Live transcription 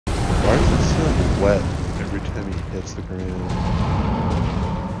Why does it sound wet every time he hits the ground?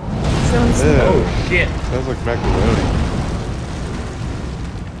 Sounds oh shit. Sounds like macaroni.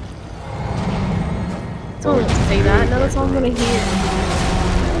 Don't say that. No, that's all I'm gonna hear.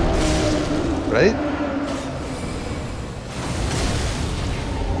 Right?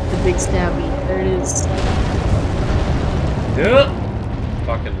 The big stabby. There it is.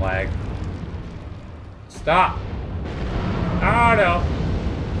 Fucking lag. Stop. Oh no.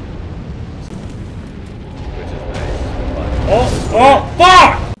 Which is nice. Oh, oh,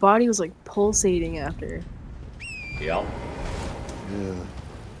 fuck! Body was like pulsating after. Yep. Yeah.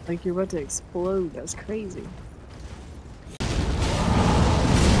 Like you're about to explode. That's crazy.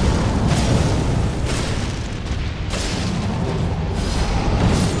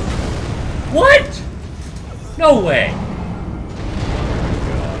 What? No way.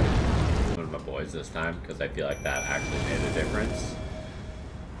 One of my boys this time because I feel like that actually made a difference.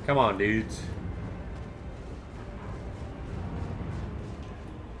 Come on, dudes.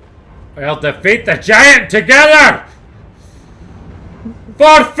 We'll defeat the giant together!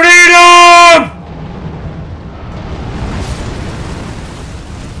 For freedom!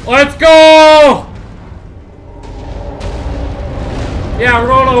 Let's go! Yeah,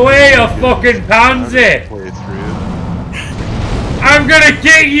 roll away, you fucking pansy! I'm gonna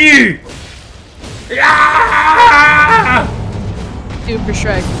get you! Yeah! Do it for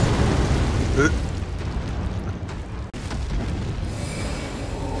Shrek.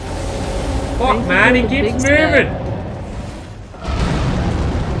 Fuck, man, he keeps moving!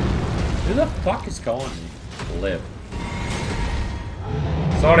 Who the fuck is calling me? Liv.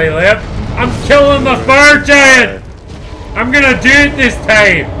 Sorry, Liv. I'm killing the fire giant! I'm gonna do it this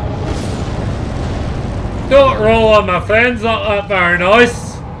time! Don't roll on my friends, not that very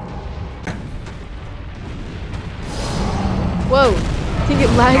nice. Whoa! I think it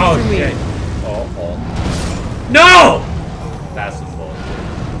lagged for me. Shit. Oh, oh. No! That's the bullshit.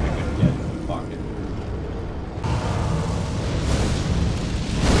 I couldn't get it. Fuck it.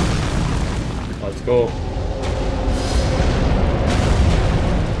 Let's go.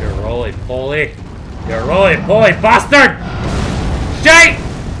 You're roly-poly. You're roly-poly bastard! Shite!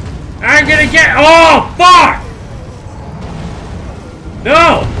 I'm gonna get— oh, fuck!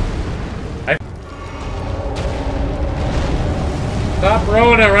 No! Stop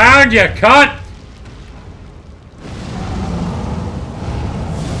rolling around, you cunt!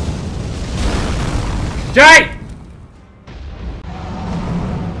 Shite!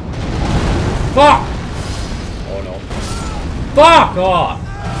 Fuck! Oh no. Fuck off!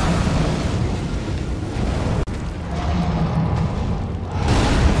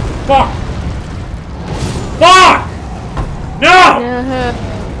 Fuck! Fuck! No! Yeah.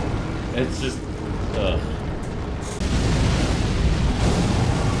 It's just,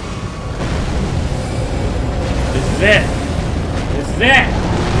 This is it. This is it.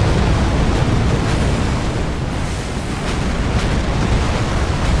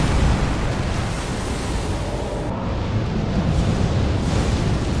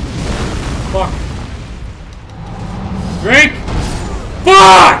 Fuck. Drink.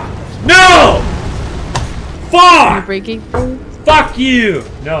 Fuck! No! Fuck! You're breaking. Fuck you!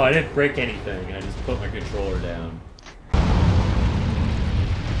 No, I didn't break anything. I just put my controller down.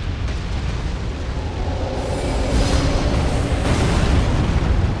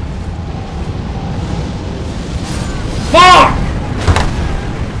 Fuck!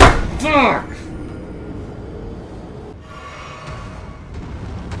 Fuck!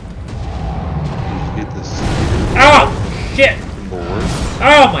 You get this. Oh! Shit!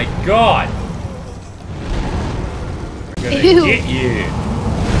 Oh my god! I'm gonna Ew. get you!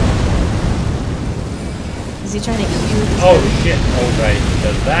 Is he trying to eat you with his Oh food? shit! Oh right,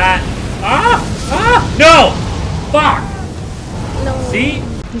 does that? Ah! Ah! No! Fuck! No. See?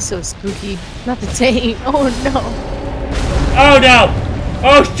 He's so spooky. Not the tank. Oh no. Oh no!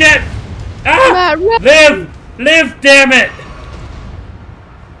 Oh shit! Ah! Matt, Live! Live, damn it!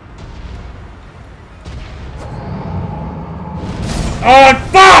 Oh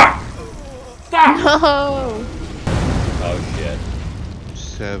fuck! Fuck! No. Oh shit.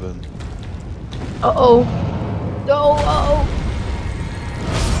 7. Uh-oh. No. Uh-oh.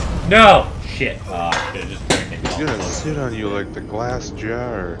 No! Shit. Oh, I should've just drank it. He's gonna sit on you like the glass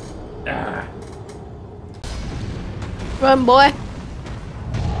jar. Ah. Run, boy.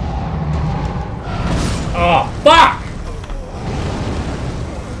 Oh, fuck!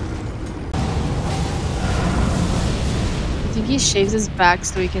 I think he shaves his back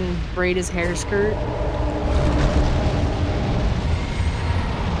so he can braid his hair skirt.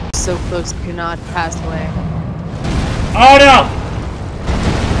 So close to not pass away. Oh no!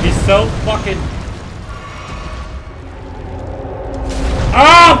 He's so fucking...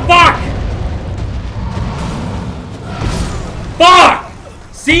 Oh, fuck! Fuck!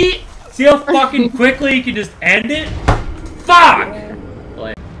 See? See how fucking quickly you can just end it? Fuck!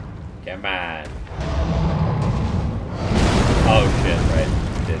 Come on. Oh shit, right.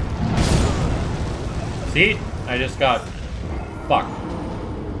 Did. See? I just got... Fuck.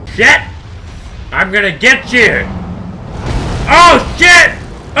 Shit! I'm gonna get you! Oh shit!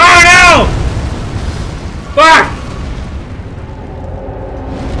 Oh no! Fuck!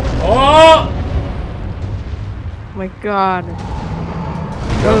 Oh! Oh my god.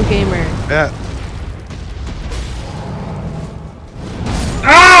 Go gamer. Yeah.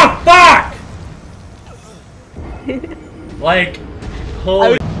 Oh fuck! Like,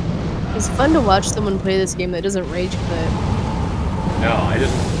 holy... It's fun to watch someone play this game that doesn't rage quit. No,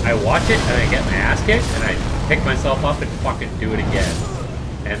 I watch it and I get my ass kicked and I pick myself up and fucking do it again.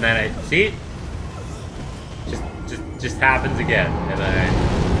 And then I see it just happens again. And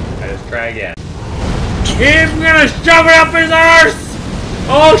then I just try again. I'm gonna shove it up his arse!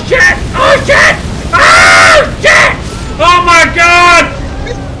 Oh shit! Oh shit! Oh shit! Oh my god!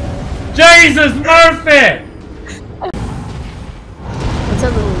 Jesus Murphy! What's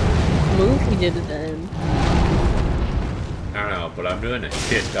that little move he did at the end? I don't know, but I'm doing a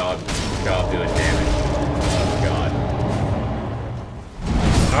shit job doing damage. Oh god.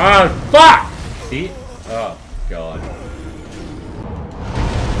 Oh fuck! See? Oh god.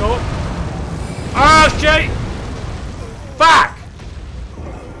 Oh, oh shit! Fuck!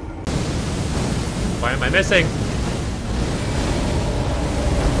 Why am I missing?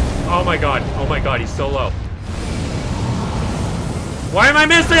 Oh my god, he's so low. Why am I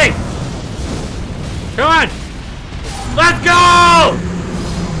missing? Come on! Let's go!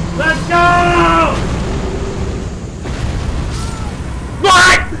 Let's go!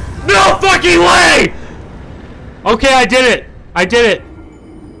 What? No fucking way! Okay, I did it! I did it!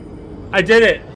 I did it!